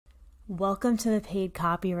Welcome to the Paid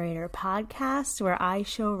Copywriter podcast, where I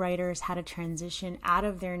show writers how to transition out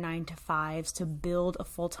of their 9-to-5s to build a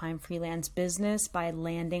full-time freelance business by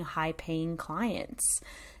landing high-paying clients.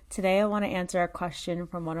 Today, I want to answer a question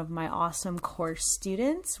from one of my awesome course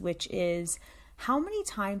students, which is, how many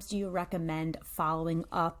times do you recommend following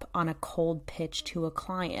up on a cold pitch to a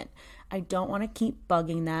client? I don't want to keep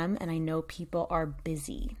bugging them, and I know people are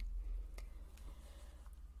busy.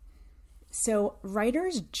 So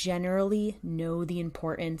writers generally know the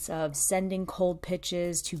importance of sending cold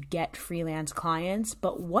pitches to get freelance clients,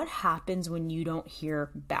 but what happens when you don't hear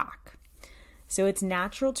back? So it's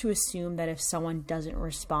natural to assume that if someone doesn't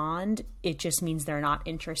respond, it just means they're not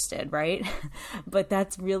interested, right? But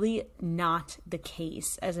that's really not the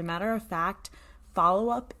case. As a matter of fact,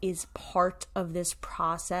 follow-up is part of this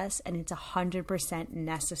process and it's 100%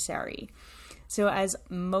 necessary. So as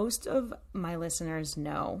most of my listeners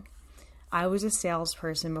know, I was a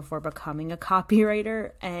salesperson before becoming a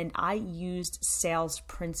copywriter, and I used sales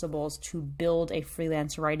principles to build a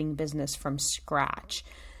freelance writing business from scratch.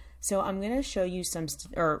 So I'm going to show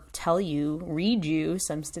you read you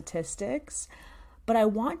some statistics, but I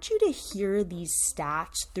want you to hear these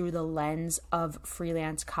stats through the lens of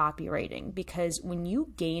freelance copywriting, because when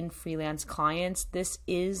you gain freelance clients, this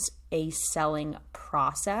is a selling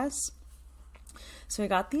process. So I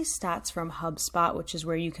got these stats from HubSpot, which is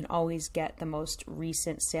where you can always get the most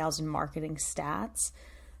recent sales and marketing stats.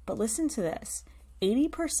 But listen to this,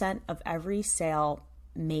 80% of every sale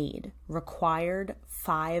made required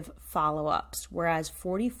 5 follow-ups, whereas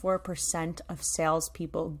 44% of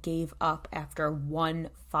salespeople gave up after 1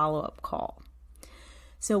 follow-up call.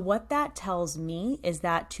 So what that tells me is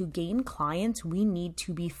that to gain clients, we need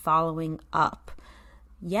to be following up.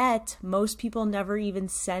 Yet, most people never even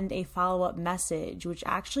send a follow-up message, which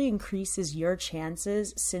actually increases your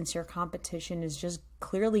chances since your competition is just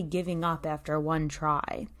clearly giving up after 1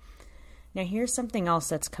 try. Now, here's something else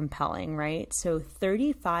that's compelling, right? So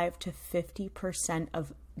 35 to 50%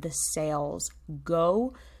 of the sales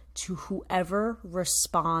go to whoever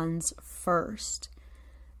responds first.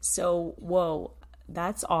 So, whoa,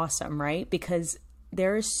 that's awesome, right? Because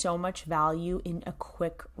there is so much value in a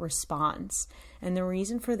quick response. And the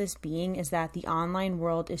reason for this being is that the online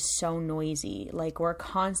world is so noisy. Like, we're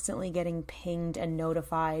constantly getting pinged and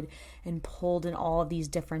notified and pulled in all of these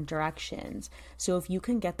different directions. So if you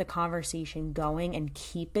can get the conversation going and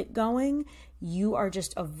keep it going, you are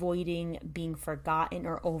just avoiding being forgotten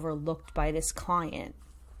or overlooked by this client.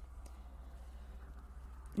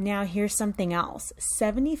 Now, here's something else.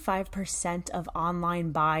 75% of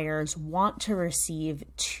online buyers want to receive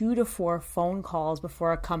 2 to 4 phone calls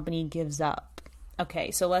before a company gives up. Okay,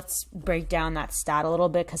 so let's break down that stat a little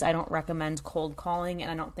bit, because I don't recommend cold calling and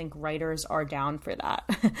I don't think writers are down for that,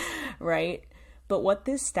 right? But what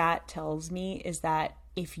this stat tells me is that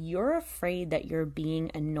if you're afraid that you're being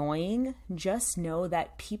annoying, just know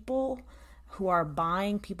that people who are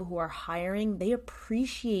buying, people who are hiring, they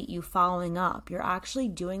appreciate you following up. You're actually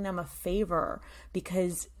doing them a favor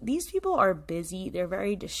because these people are busy. They're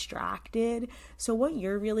very distracted. So what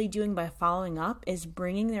you're really doing by following up is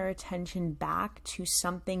bringing their attention back to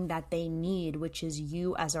something that they need, which is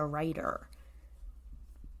you as a writer.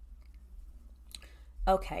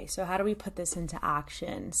 Okay, so how do we put this into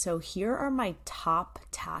action? So here are my top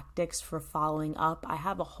tactics for following up. I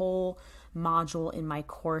have a whole module in my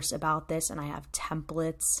course about this, and I have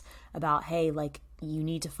templates about, hey, like, you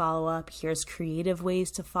need to follow up. Here's creative ways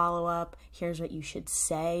to follow up. Here's what you should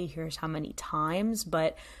say. Here's how many times.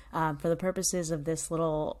 But for the purposes of this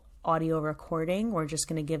little audio recording, we're just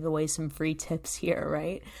going to give away some free tips here,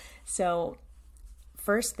 right? So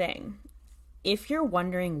first thing, if you're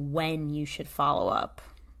wondering when you should follow up,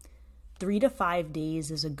 3 to 5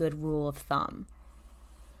 days is a good rule of thumb.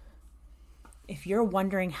 If you're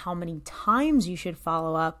wondering how many times you should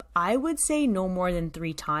follow up, I would say no more than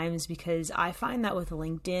 3 times, because I find that with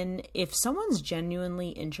LinkedIn, if someone's genuinely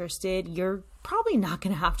interested, you're probably not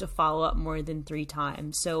going to have to follow up more than 3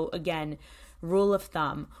 times. So again, rule of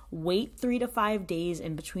thumb, wait 3 to 5 days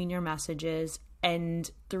in between your messages,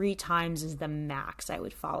 and 3 times is the max I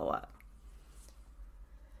would follow up.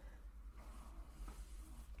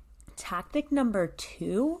 Tactic number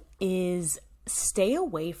 2 is stay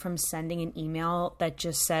away from sending an email that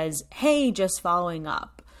just says, hey, just following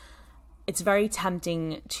up. It's very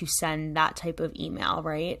tempting to send that type of email,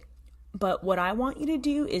 right? But what I want you to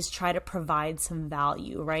do is try to provide some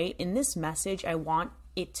value, right? In this message, I want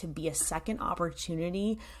it to be a second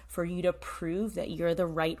opportunity for you to prove that you're the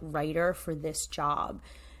right writer for this job.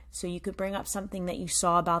 So you could bring up something that you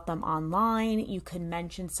saw about them online. You could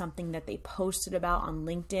mention something that they posted about on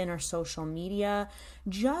LinkedIn or social media.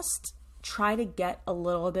 Just try to get a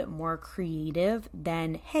little bit more creative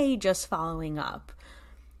than, hey, just following up.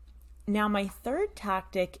 Now, my third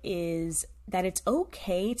tactic is that it's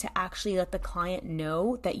okay to actually let the client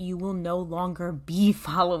know that you will no longer be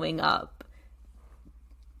following up.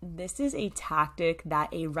 This is a tactic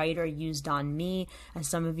that a writer used on me. As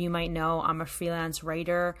some of you might know, I'm a freelance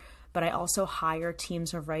writer, but I also hire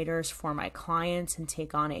teams of writers for my clients and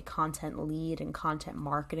take on a content lead and content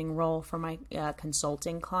marketing role for my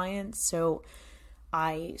consulting clients. So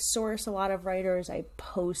I source a lot of writers. I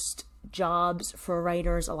post jobs for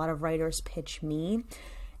writers. A lot of writers pitch me.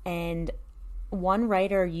 And one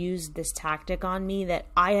writer used this tactic on me that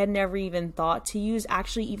I had never even thought to use.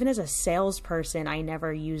 Actually, even as a salesperson, I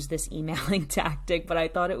never used this emailing tactic, but I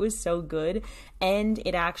thought it was so good and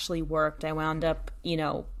it actually worked. I wound up,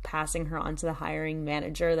 passing her on to the hiring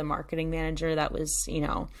manager, the marketing manager that was,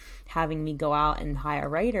 having me go out and hire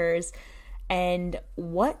writers. And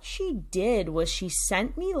what she did was she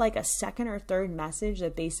sent me like a second or third message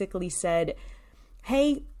that basically said,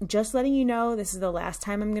 hey, just letting you know, this is the last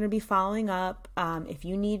time I'm going to be following up. If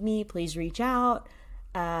you need me, please reach out.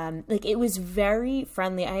 It was very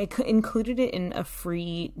friendly. I included it in a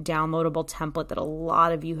free downloadable template that a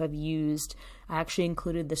lot of you have used. I actually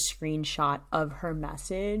included the screenshot of her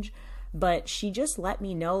message, but she just let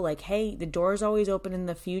me know like, hey, the door's always open in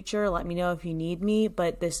the future. Let me know if you need me,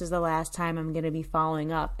 but this is the last time I'm going to be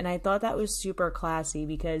following up. And I thought that was super classy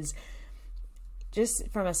because just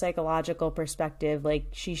from a psychological perspective, like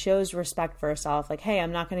she shows respect for herself. Like, hey,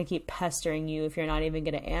 I'm not going to keep pestering you if you're not even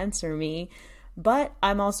going to answer me. But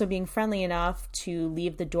I'm also being friendly enough to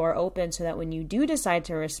leave the door open so that when you do decide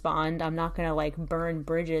to respond, I'm not going to like burn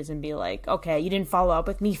bridges and be like, okay, you didn't follow up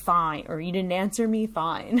with me, fine. Or you didn't answer me,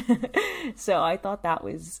 fine. So I thought that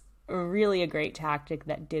was really a great tactic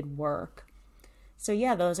that did work. So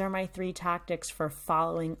yeah, those are my 3 tactics for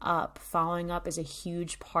following up. Following up is a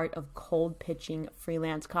huge part of cold pitching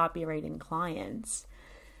freelance copywriting clients.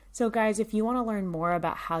 So guys, if you want to learn more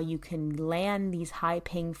about how you can land these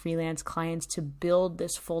high-paying freelance clients to build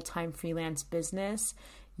this full-time freelance business,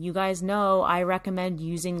 you guys know I recommend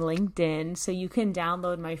using LinkedIn. So you can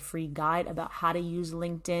download my free guide about how to use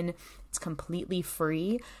LinkedIn. It's completely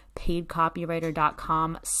free,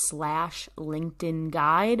 paidcopywriter.com/LinkedIn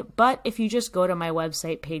guide. But if you just go to my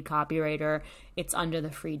website, Paid Copywriter, it's under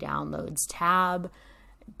the free downloads tab.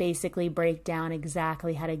 Basically break down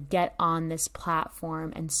exactly how to get on this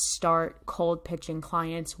platform and start cold pitching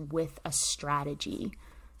clients with a strategy.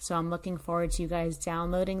 So I'm looking forward to you guys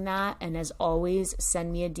downloading that. And as always,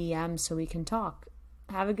 send me a DM so we can talk.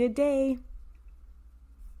 Have a good day.